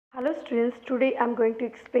Hello students, today I am going to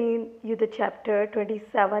explain you the chapter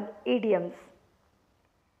 27 idioms.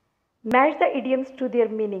 Match the idioms to their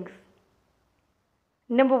meanings.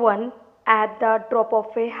 Number 1, at the drop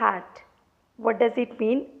of a hat. What does it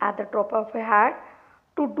mean? At the drop of a hat,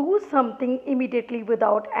 to do something immediately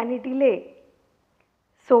without any delay.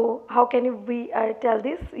 So how can we tell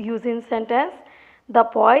this using sentence? The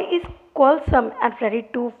boy is quarrelsome and ready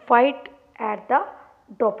to fight at the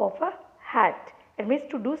drop of a hat. It means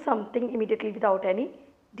to do something immediately without any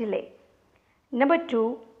delay. Number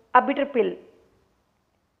 2, a bitter pill.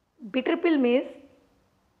 Bitter pill means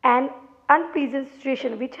an unpleasant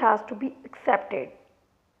situation which has to be accepted.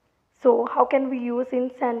 So how can we use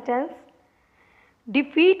in sentence?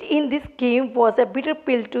 Defeat in this game was a bitter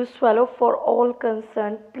pill to swallow for all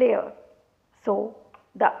concerned players. So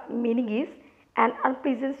the meaning is an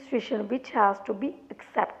unpleasant situation which has to be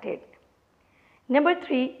accepted. Number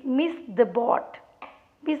 3, miss the boat.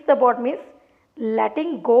 Miss the boat means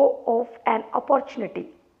letting go of an opportunity.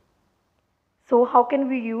 So how can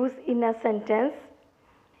we use in a sentence?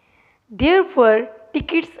 There were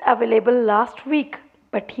tickets available last week,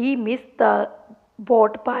 but he missed the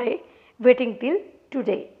boat by waiting till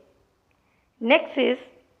today. Next is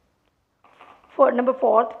for number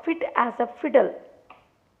 4, fit as a fiddle.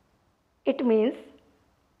 It means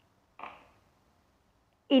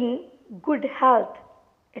in good health.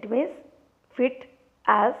 It means fit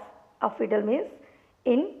as a fiddle means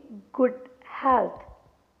in good health.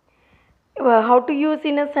 How to use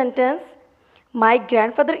in a sentence? My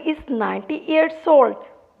grandfather is 90 years old,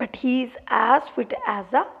 but he is as fit as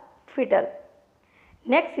a fiddle.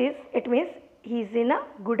 Next is, it means he is in a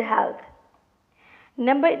good health.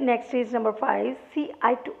 Next is number 5, see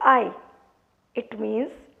eye to eye. It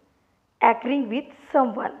means agreeing with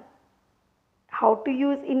someone. How to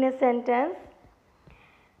use in a sentence?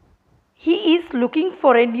 He is looking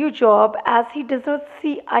for a new job as he does not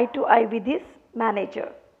see eye to eye with his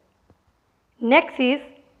manager. Next is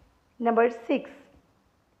number 6,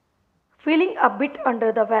 feeling a bit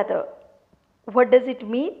under the weather. What does it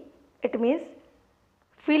mean? It means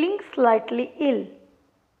feeling slightly ill.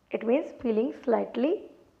 It means feeling slightly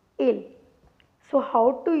ill. So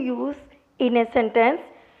how to use in a sentence?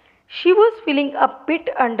 She was feeling a bit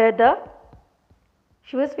under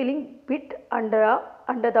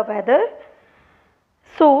the weather.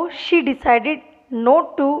 So she decided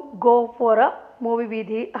not to go for a movie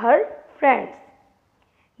with her friends.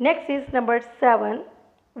 Next is number 7,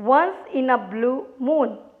 once in a blue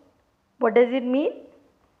moon. What does it mean?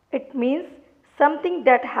 It means something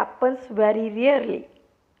that happens very rarely.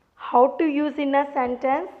 How to use in a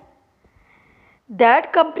sentence?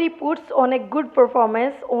 That company puts on a good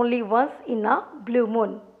performance only once in a blue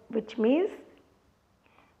moon, which means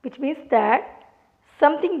that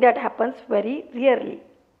something that happens very rarely.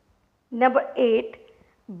 Number 8,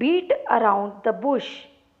 beat around the bush.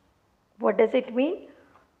 What does it mean?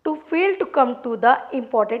 To fail to come to the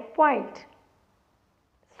important point.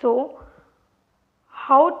 So,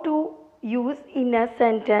 how to use in a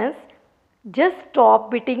sentence? Just stop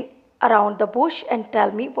beating around the bush and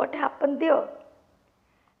tell me what happened there.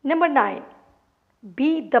 Number 9,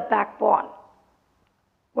 be the backbone.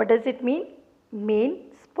 What does it mean?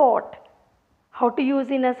 Main spot. How to use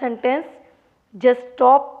in a sentence?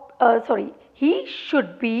 He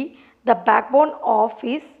should be the backbone of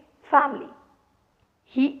his family.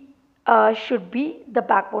 He should be the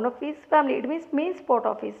backbone of his family. It means main spot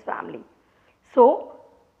of his family. So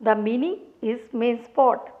the meaning is main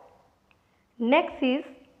spot. Next is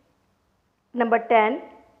number 10,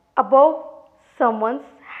 above someone's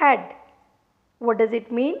head. What does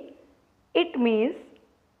it mean? It means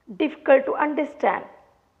difficult to understand.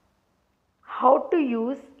 How to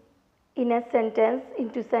use in a sentence,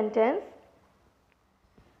 into sentence?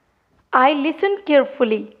 I listened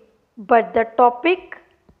carefully, but the topic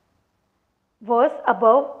was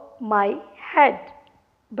above my head.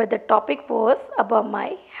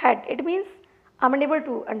 It means I'm unable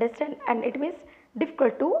to understand, and it means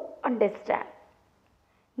difficult to understand.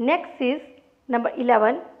 Next is number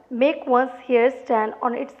 11, make one's hair stand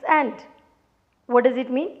on its end. What does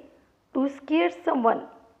it mean? To scare someone.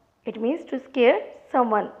 It means to scare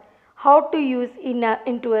someone. How to use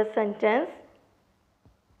into a sentence?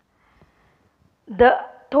 The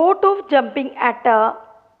thought of jumping at a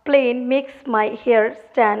plane makes my hair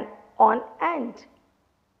stand on end.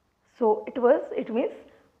 So it means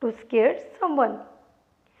to scare someone.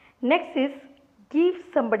 Next is give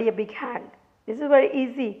somebody a big hand. This is very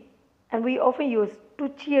easy and we often use to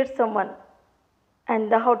cheer someone.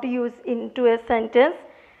 And how to use into a sentence?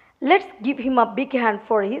 Let's give him a big hand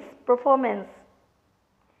for his performance.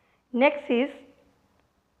 Next is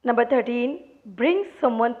Number 13, bring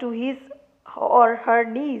someone to his or her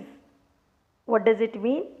knees. What does it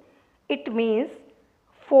mean? It means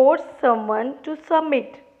force someone to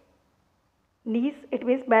submit. Knees, it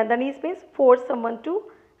means bend the knees means force someone to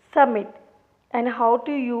submit. And how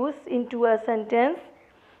to use into a sentence?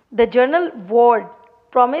 The general word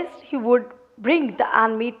promised he would bring the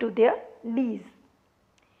enemy to their knees.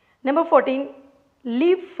 Number 14,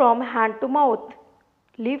 live from hand to mouth.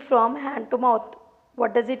 Live from hand to mouth.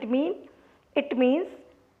 What does it mean? It means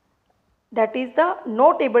that is the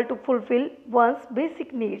not able to fulfill one's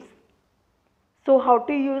basic needs. So how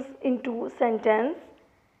to use into sentence?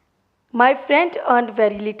 My friend earned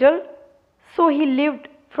very little, so he lived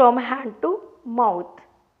from hand to mouth.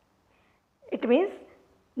 It means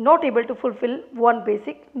not able to fulfill one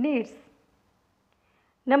basic needs.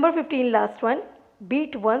 Number 15, last one,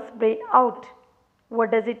 beat one's brain out.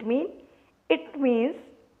 What does it mean? It means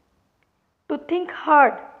to think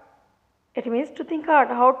hard. It means to think hard.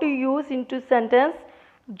 How to use into sentence?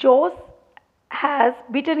 Josh has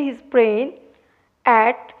beaten his brain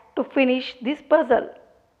at to finish this puzzle.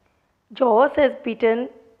 Josh has beaten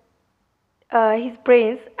his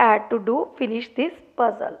brains at to do finish this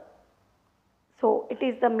puzzle. So it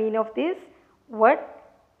is the meaning of this.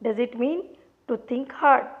 What does it mean? To think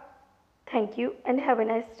hard. Thank you and have a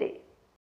nice day.